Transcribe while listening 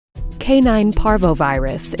Canine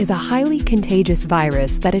Parvovirus is a highly contagious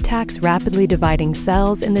virus that attacks rapidly dividing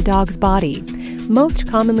cells in the dog's body, most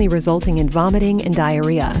commonly resulting in vomiting and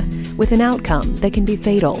diarrhea, with an outcome that can be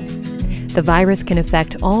fatal. The virus can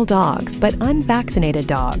affect all dogs, but unvaccinated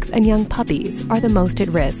dogs and young puppies are the most at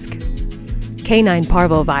risk. Canine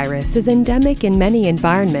parvovirus is endemic in many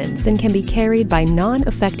environments and can be carried by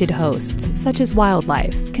non-affected hosts, such as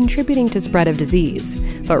wildlife, contributing to spread of disease,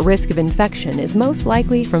 but risk of infection is most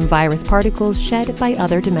likely from virus particles shed by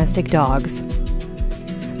other domestic dogs.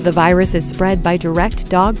 The virus is spread by direct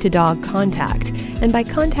dog-to-dog contact and by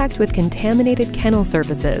contact with contaminated kennel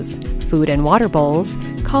surfaces, food and water bowls,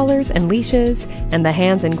 collars and leashes, and the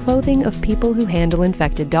hands and clothing of people who handle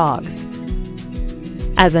infected dogs.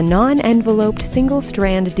 As a non-enveloped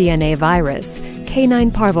single-strand DNA virus,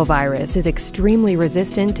 canine parvovirus is extremely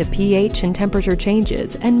resistant to pH and temperature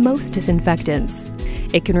changes and most disinfectants.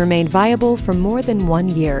 It can remain viable for more than 1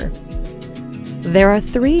 year. There are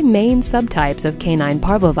 3 main subtypes of canine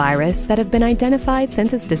parvovirus that have been identified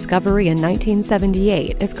since its discovery in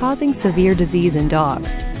 1978 as causing severe disease in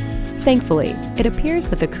dogs. Thankfully, it appears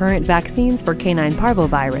that the current vaccines for canine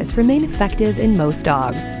parvovirus remain effective in most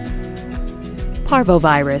dogs.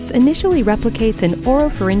 Parvovirus initially replicates in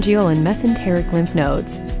oropharyngeal and mesenteric lymph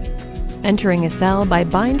nodes, entering a cell by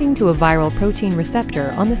binding to a viral protein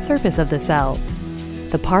receptor on the surface of the cell.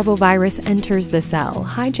 The parvovirus enters the cell,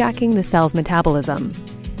 hijacking the cell's metabolism.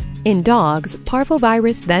 In dogs,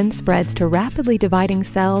 parvovirus then spreads to rapidly dividing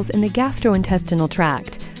cells in the gastrointestinal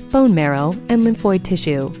tract, bone marrow, and lymphoid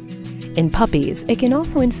tissue. In puppies, it can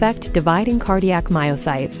also infect dividing cardiac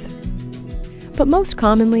myocytes. But most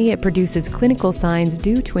commonly, it produces clinical signs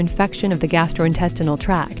due to infection of the gastrointestinal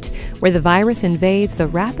tract, where the virus invades the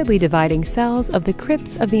rapidly dividing cells of the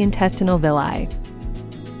crypts of the intestinal villi.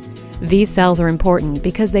 These cells are important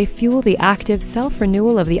because they fuel the active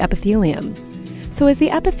self-renewal of the epithelium. So as the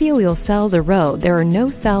epithelial cells erode, there are no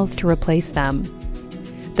cells to replace them.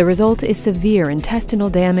 The result is severe intestinal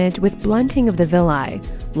damage with blunting of the villi,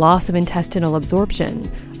 loss of intestinal absorption,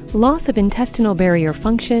 loss of intestinal barrier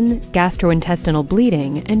function, gastrointestinal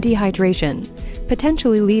bleeding, and dehydration,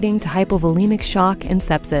 potentially leading to hypovolemic shock and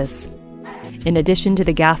sepsis. In addition to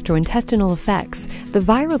the gastrointestinal effects, the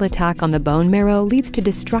viral attack on the bone marrow leads to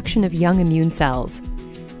destruction of young immune cells.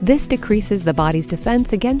 This decreases the body's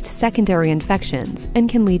defense against secondary infections and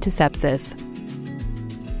can lead to sepsis.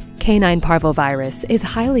 Canine parvovirus is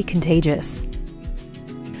highly contagious.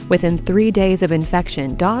 Within 3 days of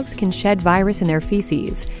infection, dogs can shed virus in their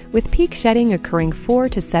feces, with peak shedding occurring 4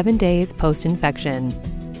 to 7 days post-infection.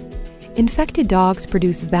 Infected dogs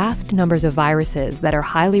produce vast numbers of viruses that are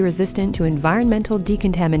highly resistant to environmental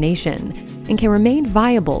decontamination and can remain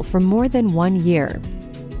viable for more than 1 year.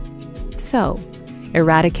 So,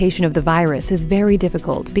 eradication of the virus is very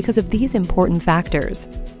difficult because of these important factors: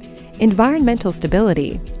 environmental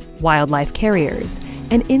stability, wildlife carriers,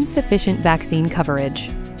 and insufficient vaccine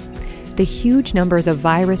coverage. The huge numbers of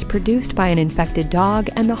virus produced by an infected dog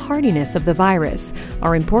and the hardiness of the virus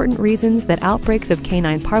are important reasons that outbreaks of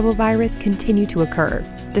canine parvovirus continue to occur,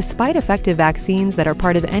 despite effective vaccines that are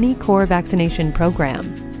part of any core vaccination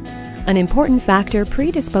program. An important factor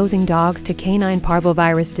predisposing dogs to canine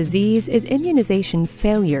parvovirus disease is immunization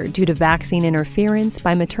failure due to vaccine interference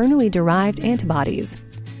by maternally derived antibodies.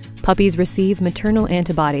 Puppies receive maternal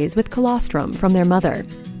antibodies with colostrum from their mother.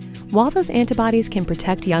 While those antibodies can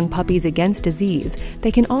protect young puppies against disease, they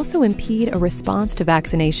can also impede a response to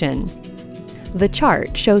vaccination. The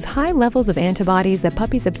chart shows high levels of antibodies that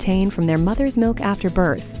puppies obtain from their mother's milk after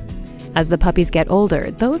birth. As the puppies get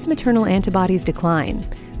older, those maternal antibodies decline.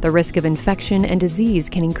 The risk of infection and disease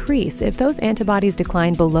can increase if those antibodies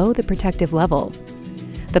decline below the protective level.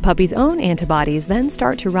 The puppy's own antibodies then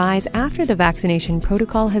start to rise after the vaccination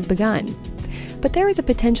protocol has begun. But there is a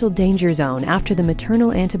potential danger zone after the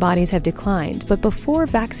maternal antibodies have declined, but before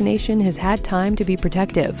vaccination has had time to be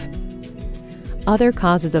protective. Other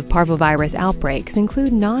causes of parvovirus outbreaks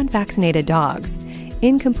include non-vaccinated dogs,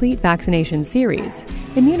 incomplete vaccination series,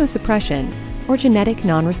 immunosuppression, or genetic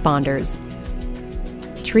non-responders.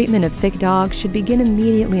 Treatment of sick dogs should begin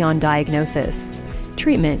immediately on diagnosis.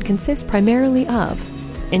 Treatment consists primarily of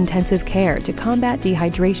intensive care to combat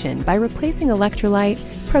dehydration by replacing electrolyte,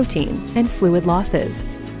 protein, and fluid losses,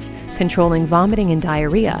 controlling vomiting and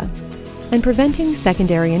diarrhea, and preventing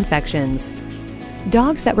secondary infections.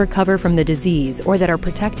 Dogs that recover from the disease or that are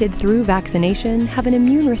protected through vaccination have an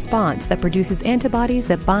immune response that produces antibodies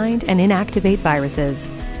that bind and inactivate viruses.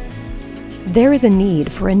 There is a need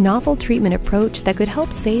for a novel treatment approach that could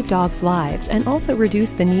help save dogs' lives and also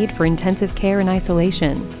reduce the need for intensive care and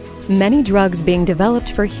isolation. Many drugs being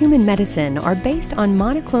developed for human medicine are based on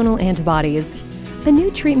monoclonal antibodies. A new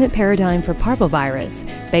treatment paradigm for parvovirus,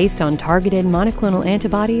 based on targeted monoclonal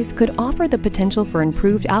antibodies, could offer the potential for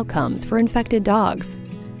improved outcomes for infected dogs.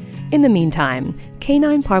 In the meantime,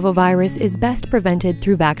 canine parvovirus is best prevented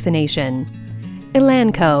through vaccination.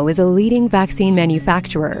 Elanco is a leading vaccine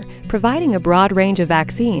manufacturer, providing a broad range of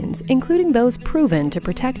vaccines, including those proven to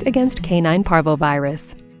protect against canine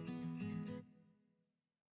parvovirus.